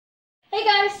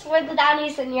Hey guys, we're the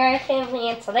Downeys and your family,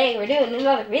 and today we're doing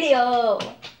another video.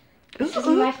 This is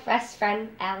my best friend,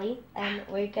 Allie, and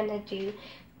we're gonna do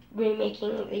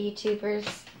remaking the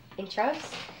YouTubers'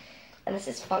 intros. And this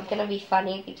is gonna be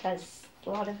funny because a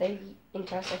lot of their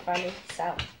intros are funny,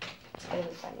 so it's gonna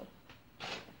be funny.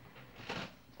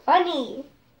 Funny!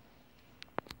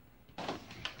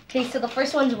 Okay, so the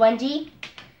first one's Wendy.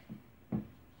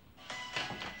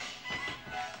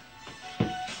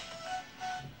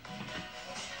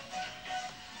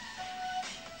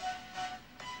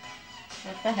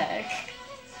 What the heck?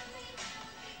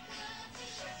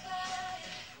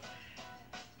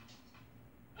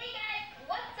 Hey guys,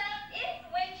 what's up? It's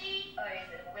Wendy, or is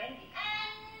it Wendy?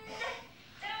 And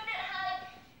Donut Hug.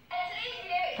 And today's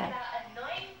video is about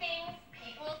annoying things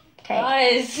people. Okay.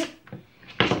 Guys!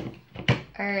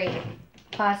 Alright.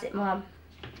 Pause it, Mom.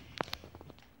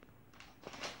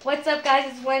 What's up, guys?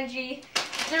 It's Wendy.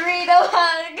 Dorito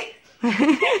hug!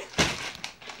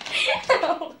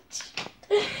 Ouch.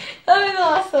 That was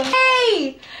awesome.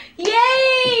 Yay!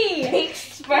 Yay!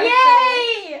 Thanks,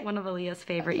 Yay! One of AALIYHA's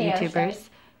favorite Okay, YouTubers.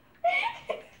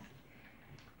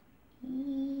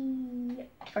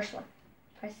 First one.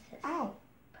 Press this. Ow.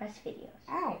 Press videos.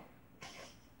 Ow.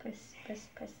 Press this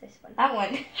one. That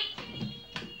one.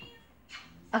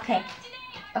 Okay.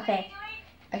 Okay.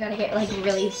 I gotta get like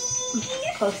really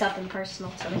close up and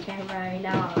personal to the camera right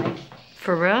now. Like,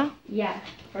 For real? yeah.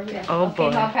 For real. Oh, okay,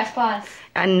 boy. Mom, press pause.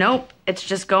 Nope, it's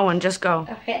just going, just go.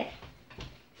 Okay.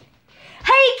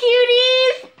 Hey,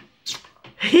 cuties!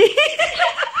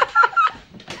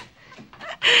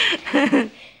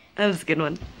 That was a good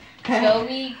one.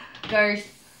 Joey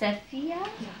Garcia?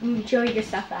 Enjoy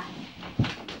yourself.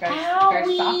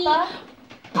 Garsafa?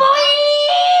 Boy!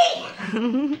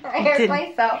 I hurt Did-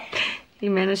 myself. You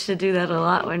manage to do that a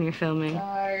lot when you're filming.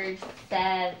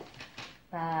 Garsafa.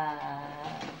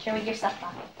 Show me your stuff.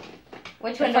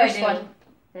 Which The one? first First one. one.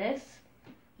 This?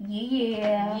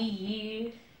 Yeah. Yeah.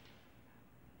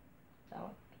 That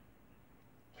one.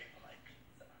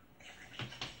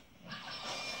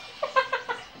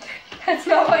 That's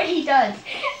not what he does.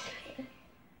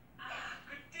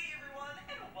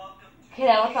 Okay,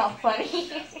 that one's not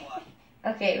funny.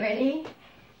 Okay, ready?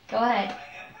 Go ahead.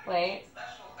 Wait.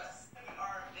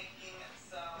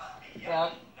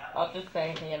 Well, I'll just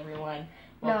say, hey everyone.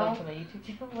 Welcome to the YouTube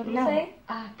channel. What do you say?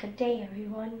 Good day,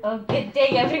 everyone. Oh, good day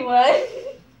everyone.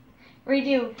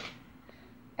 Redo.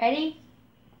 Ready?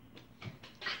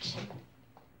 Action.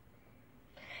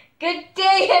 Good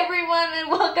day everyone and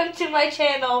welcome to my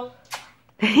channel.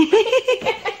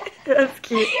 That's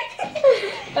cute.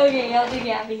 Okay, I'll do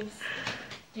Gabby's.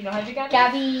 Do you know how to do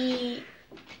Gabby?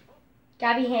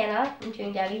 Gabby Hannah. I'm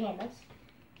doing Gabby Hannah's.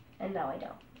 And no, I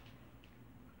don't.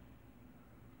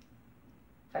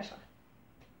 First one.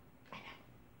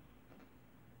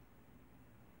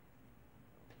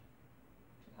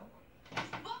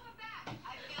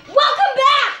 Welcome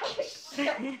back!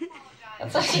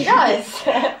 That's what she does.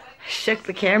 Shook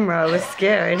the camera, I was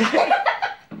scared. Okay,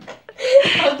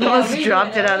 Almost I'll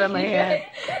dropped redo it out of my hand.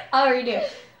 I'll redo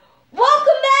it.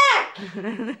 Welcome back!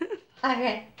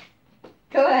 Okay.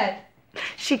 Go ahead.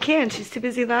 She can't, she's too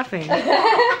busy laughing.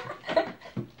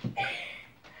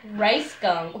 Rice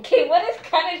gum. Okay, what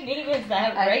kind of name is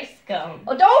that? Rice gum.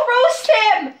 Oh, don't roast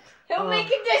him! He'll Oh. make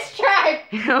a diss track!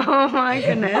 Oh my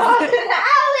goodness.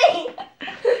 Oh, Allie!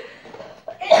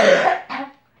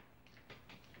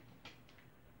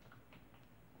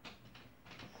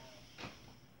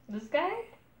 This guy?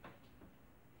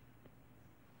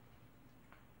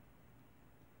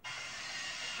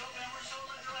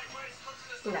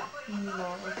 No.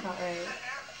 No, it's not right.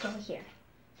 Go here.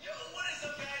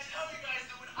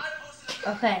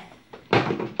 Okay.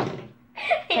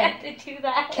 You have to do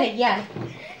that. Okay, yeah.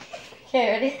 Okay,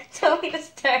 ready? Tell me to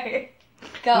start.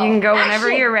 Go. You can go whenever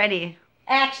Action. you're ready.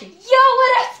 Action. Yo,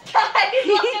 what up, guys?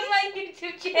 Welcome to my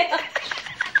YouTube channel.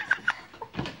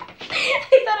 I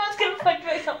thought I was gonna punch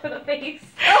myself in the face.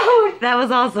 Oh, That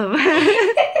was awesome.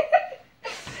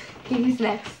 who's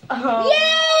next? Oh.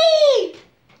 Yay!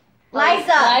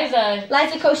 Liza. Liza.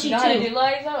 Liza Koshi You know how to do 2.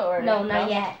 Liza or No, not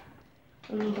yet.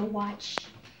 We need to watch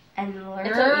and learn.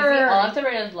 It's so easy. All I have to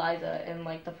write is Liza, and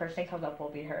like the first thing comes up will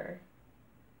be her.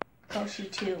 Koshi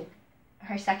 2.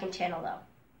 Her second channel though.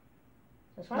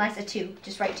 This one? Liza 2.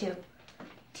 Just write 2.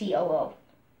 T-O-O.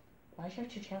 Why does she have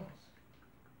two channels?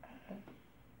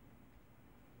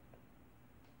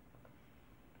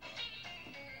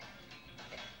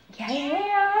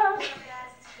 Yeah.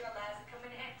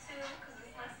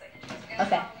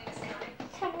 Okay.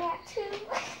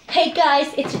 Hey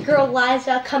guys, it's your girl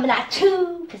Liza coming at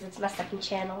 2 because it's my second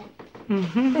channel.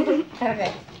 Mhm.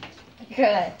 Okay.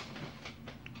 Good.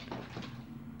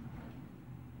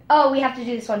 Oh, we have to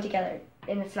do this one together.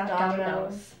 And it's not Dominoes.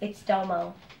 Dominoes. It's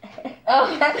Domo.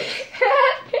 Oh.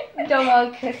 Domo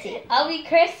and Chrissy. I'll be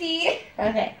Chrissy.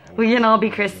 Okay. We can all be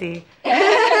Chrissy.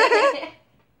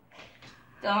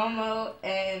 Domo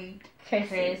and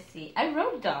Chrissy. I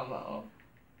wrote Domo.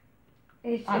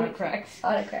 It's Autocorrect.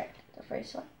 Autocorrect. The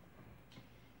first one.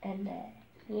 And then,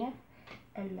 yeah.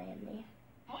 And then, yeah.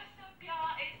 What's up,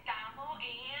 y'all? It's Domo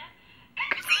and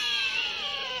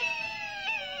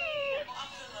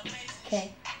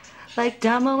Okay. Like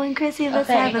Domo and Chrissy, let's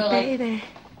Okay, have a so, like- baby.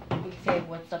 We say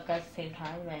what's up guys at the same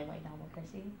time and like Domo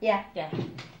Chrissy. Yeah. Yeah.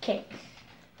 Okay.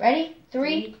 Ready?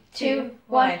 3, 2, 2,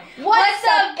 1. 1. What's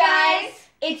up, guys?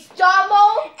 It's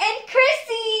Domo And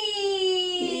Chrissy!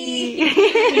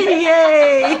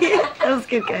 Yay! That was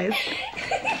good, guys.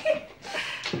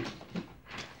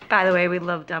 By the way, we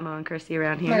love Domo and Chrissy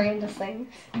around here. Miranda sings.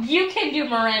 You can do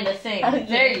Miranda sing. Okay.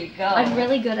 There you go. I'm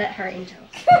really good at her intros.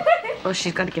 Oh,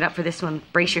 she's got to get up for this one.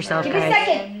 Brace yourself, Give me a guys.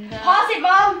 second. Pause it,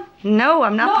 Mom. No,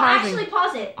 I'm not No, pausing. actually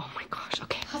pause it. Oh my gosh,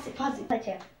 okay. Pause it, pause it. Let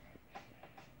you.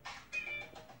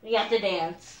 You have to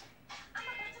dance.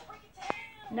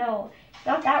 No,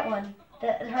 not that one.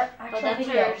 Her actual Oh, that's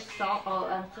video. her song. Oh,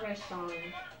 that's her song.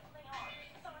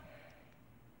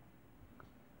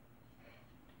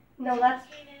 No, that's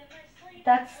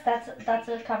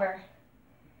a cover.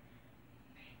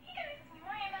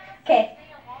 Okay.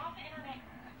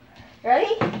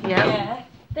 Ready? Yep. Yeah.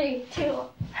 3, 2.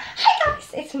 Hi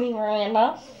guys, it's me,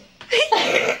 Miranda.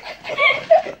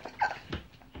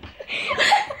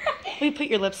 Will you put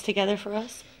your lips together for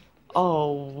us?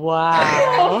 Oh,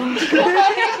 wow.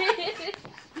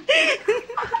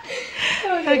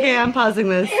 Okay, I'm pausing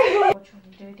this. Which one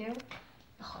do we do?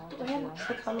 Oh, Do I have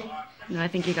lipstick on me? No, I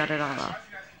think you got it all off.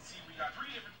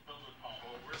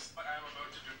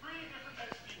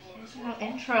 There's no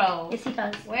intro. Yes, he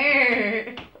does.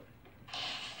 Where?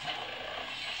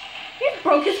 He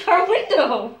broke his car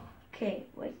window. Okay,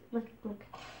 wait, look.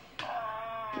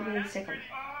 Give me a second.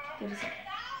 Give me a second.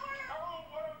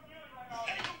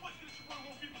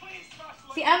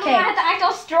 See, I'm the Okay. one that had to act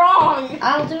all strong.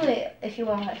 I'll do it if you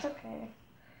want. It's okay.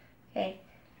 Okay.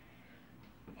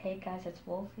 Hey guys, it's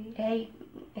Wolfie.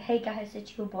 Hey guys,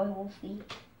 it's your boy Wolfie.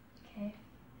 Okay.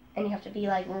 And you have to be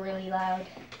like really loud.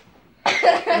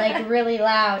 Like really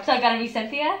loud. So I gotta be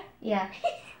Cynthia? Yeah.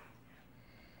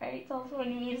 Alright, tell us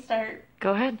when you need to start.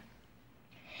 Go ahead.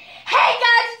 Hey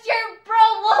guys, it's your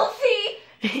bro Wolfie.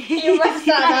 You must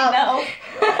not know.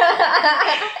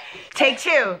 Take 2.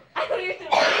 I don't even know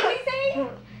what did he say.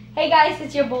 Hey guys,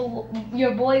 it's your boy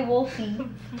Wolfie.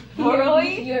 Boy?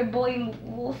 Your boy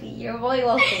Wolfie.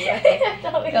 Okay.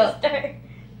 Tell me Go. to start.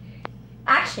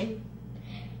 Action.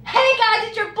 Hey guys,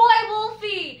 it's your boy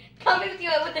Wolfie! Coming with you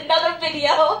with another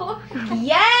video.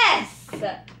 Yes.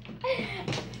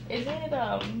 Is it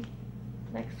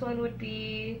next one would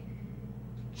be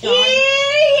Yeah. Oh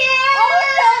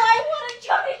no, I want a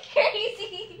Johnny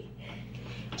Crazy.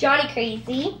 Johnny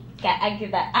Crazy. Okay, I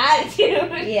give that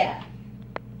attitude. Yeah.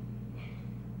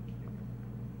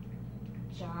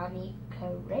 Johnny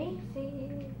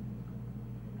Crazy.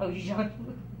 Oh, Johnny.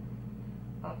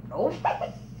 Oh no.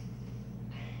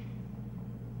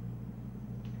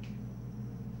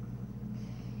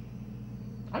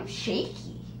 I'm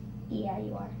shaky. Yeah,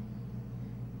 you are.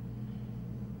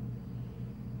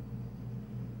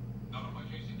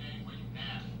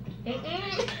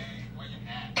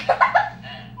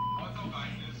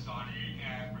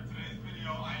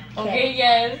 Okay,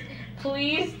 yes.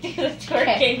 Please do the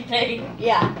twerking thing.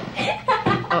 Yeah.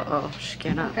 Uh-oh, she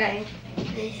cannot. Okay.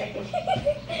 Give me a second.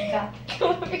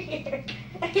 Come over here.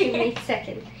 Give me a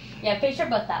second. Yeah, face your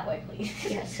butt that way, please.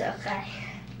 Yes, okay.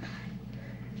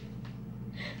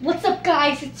 What's up,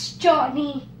 guys? It's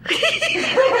Johnny.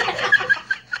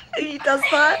 He does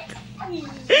that?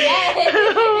 Yes.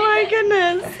 Oh my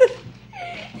goodness.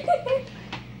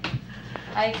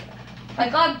 I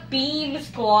got Beam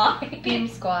Squad. Beam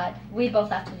Squad. We both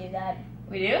have to do that.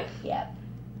 We do? Yeah.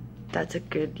 Those are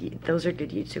good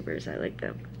YouTubers. I like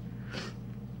them.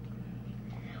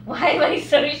 Why am I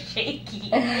so shaky?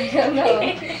 I don't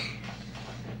know.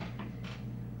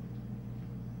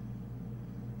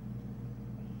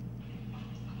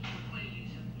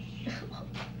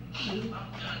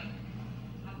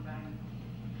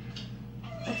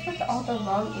 Let's put all the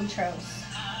long intros.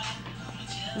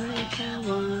 Like I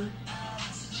want,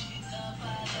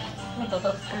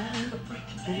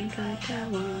 think like I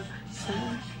want,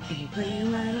 ain't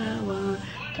playing like I want.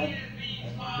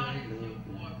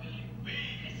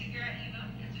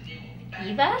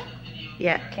 Eva?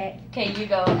 Yeah. Okay. Okay, you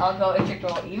go. I'll go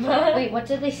integral Eva. Wait, what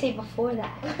did they say before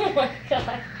that? Oh my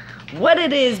god. What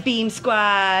it is, Beam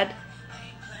Squad?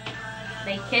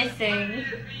 They kissing.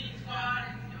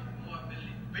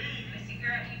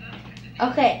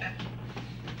 Okay.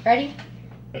 Ready?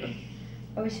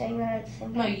 Are we saying that at the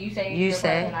same No, time? you say You your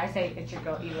say. and I say it's your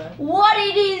girl Eva. What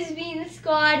it is, be the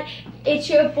squad. It's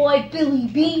your boy Billy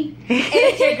B. And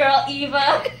it's your girl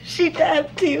Eva. She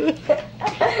tapped too.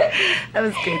 That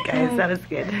was good, guys. That was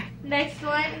good. Next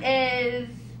one is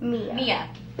Mia. Mia.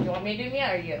 You want me to do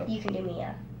Mia or you? You can do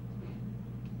Mia.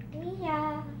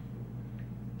 Mia.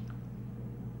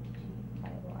 I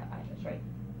just write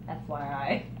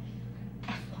FYI.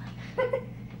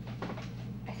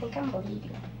 I think I'm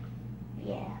leading.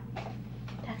 Yeah.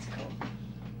 That's cool.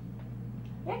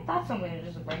 Yeah, that's something to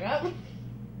just bring up.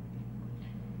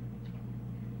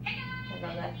 Hey guys, I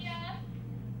love that. Mia.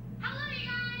 Hello you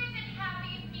guys, and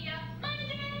happy Mia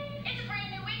Monday. It's a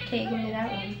brand new week. It's Okay, give me that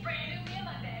one. It's brand new Mia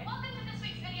Monday. Welcome to this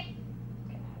week's video.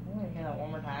 I'm gonna hear that one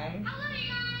more time. Hello you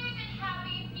guys, and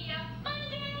happy Mia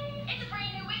Monday. It's a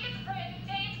brand new week. It's a brand new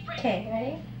day. It's a brand Okay,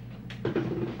 ready?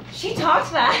 She talks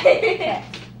fast. Okay.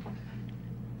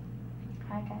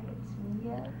 Hi guys, it's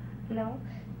Mia. No?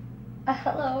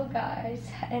 Hello guys,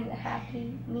 and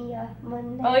happy Mia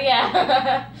Monday. Oh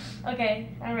yeah. Okay,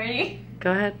 I'm ready.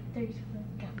 Go ahead. 3, 2, 1,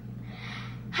 go.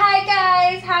 Hi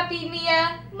guys, happy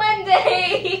Mia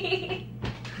Monday.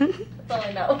 That's all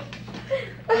I know.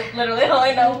 That's literally all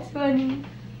I know. That's funny. You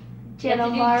Jenna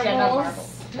have to do Marbles. Jenna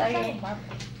Marbles. Okay.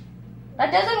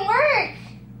 That doesn't work.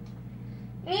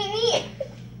 Me.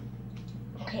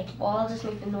 Okay, well I'll just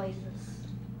make the noises.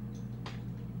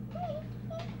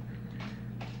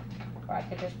 Or I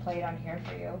could just play it on here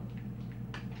for you.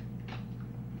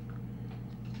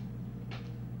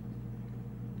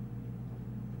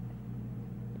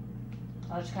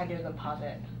 I'll just kind of do the pause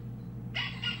it.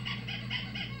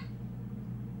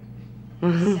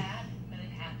 sad, but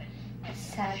it happened. It's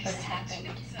sad, but it happened.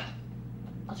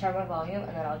 I'll try my volume and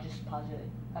then I'll just pause it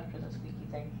after the squeaky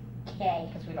thing Okay.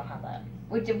 because we don't have that.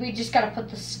 We just gotta put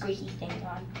the squeaky thing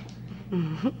on.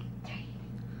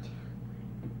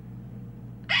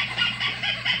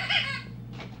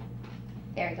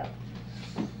 There we go.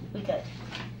 We good.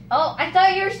 Oh, I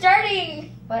thought you were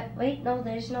starting. But wait, no,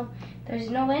 there's no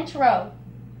intro.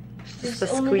 There's the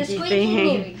only the squeaky squeaky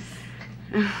thing.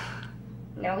 news.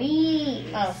 Now we.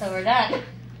 Oh, so we're done.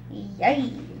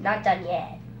 Yay! Not done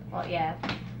yet. Well, yeah.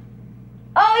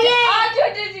 Oh yeah! On to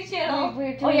a Disney Channel.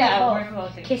 We're doing Oh yeah, both. we're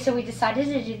both. Okay, so we decided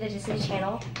to do the Disney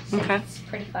Channel. Since Okay. It's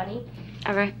pretty funny.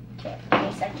 All right. Okay, wait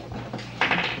a second.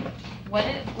 What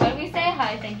did we say?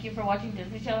 Hi, thank you for watching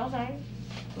Disney Channel sign.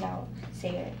 Now say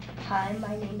it. Hi,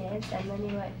 my name is, and then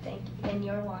you write thank you, and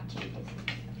you're watching Disney.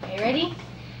 Okay, ready?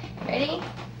 Ready?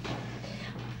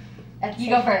 At the You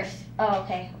same go time. first. Oh,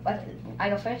 okay. What? I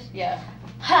go first? Yeah.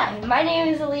 Hi, my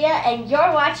name is AALIYHA, and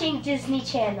you're watching Disney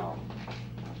Channel.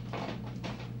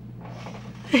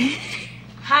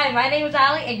 Hi, my name is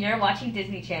Ali, and you're watching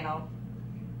Disney Channel.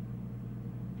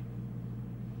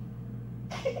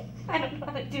 I don't know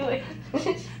how to do it.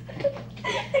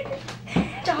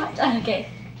 Okay.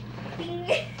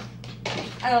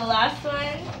 And the last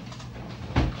one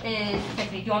is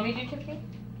Tiffany. Do you want me to do Tiffany?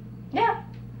 Yeah.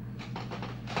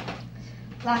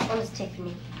 Last one is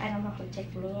Tiffany. I don't know who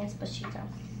Tiffany is, but she does.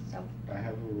 So, I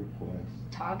have a request.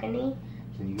 Togany.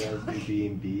 Can you guys do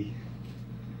B&B?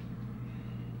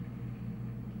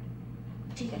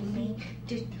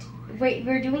 Wait,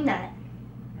 we're doing that.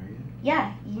 Are you?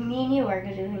 Yeah, me and you are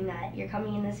doing that. You're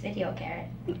coming in this video, Garrett.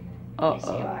 Yes,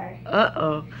 you are.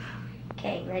 Uh-oh.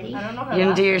 Okay, ready? I don't know how You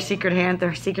gonna do to your secret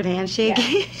handshake?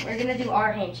 Yeah, we're gonna do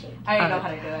our handshake. I don't know how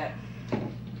to do it.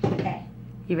 Okay.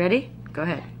 You ready? Go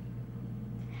ahead.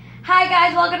 Hi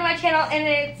guys, welcome to my channel, and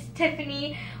it's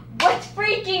Tiffany. What's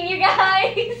freaking, you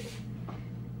guys?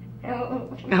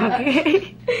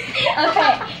 Okay.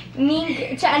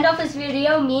 Okay. To end off this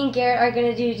video, me and Garrett are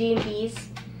gonna do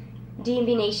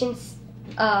D&B Nation's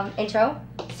intro.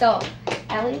 So,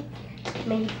 Allie,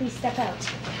 may you please step out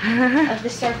of the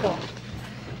circle.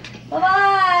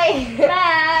 Bye-bye.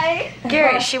 Bye.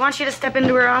 Garrett, she wants you to step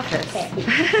into her office. Okay.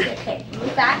 Okay.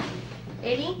 Move back.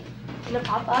 Ready? Gonna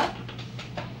pop up.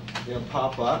 You gonna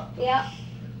pop up? Yep.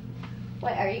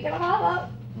 Wait, are you gonna pop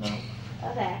up? No.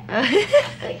 Okay.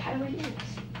 Like, how do we do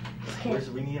this? Okay.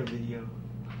 We need a video.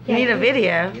 You need a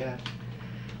video. Yeah.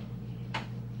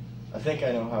 I think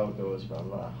I know how it goes, but I'm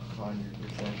not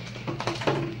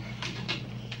 100%.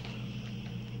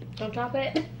 Don't drop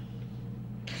it.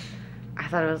 I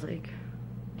thought it was like,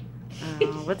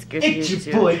 what's good It's to your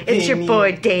do? boy, It's your Damien.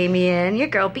 boy Damien, your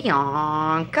girl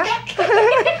Bianca.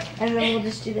 And then we'll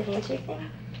just do the handshake thing.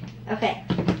 Okay.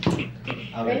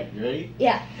 Alright, you ready?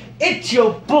 Yeah. It's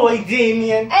your boy,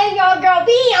 Damien. And your girl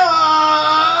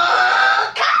Bianca.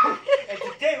 And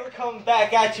coming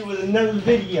back at you with another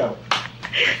video.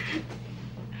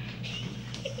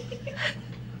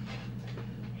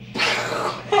 Go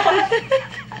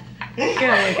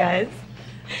on, guys.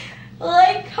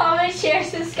 Like, comment, share,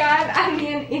 subscribe. I'm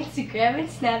on Instagram and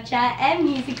Snapchat and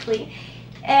Musical.ly.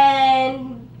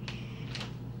 And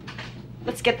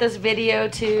Let's get this video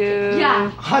to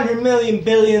 100 million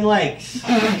billion likes.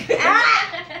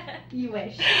 you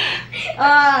wish.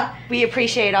 We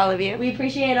appreciate all of you. We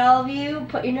appreciate all of you.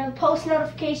 Put your post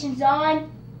notifications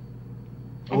on.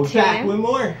 We're back with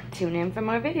more. Tune in for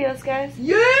more videos, guys.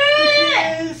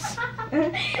 Yes!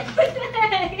 What the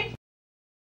heck?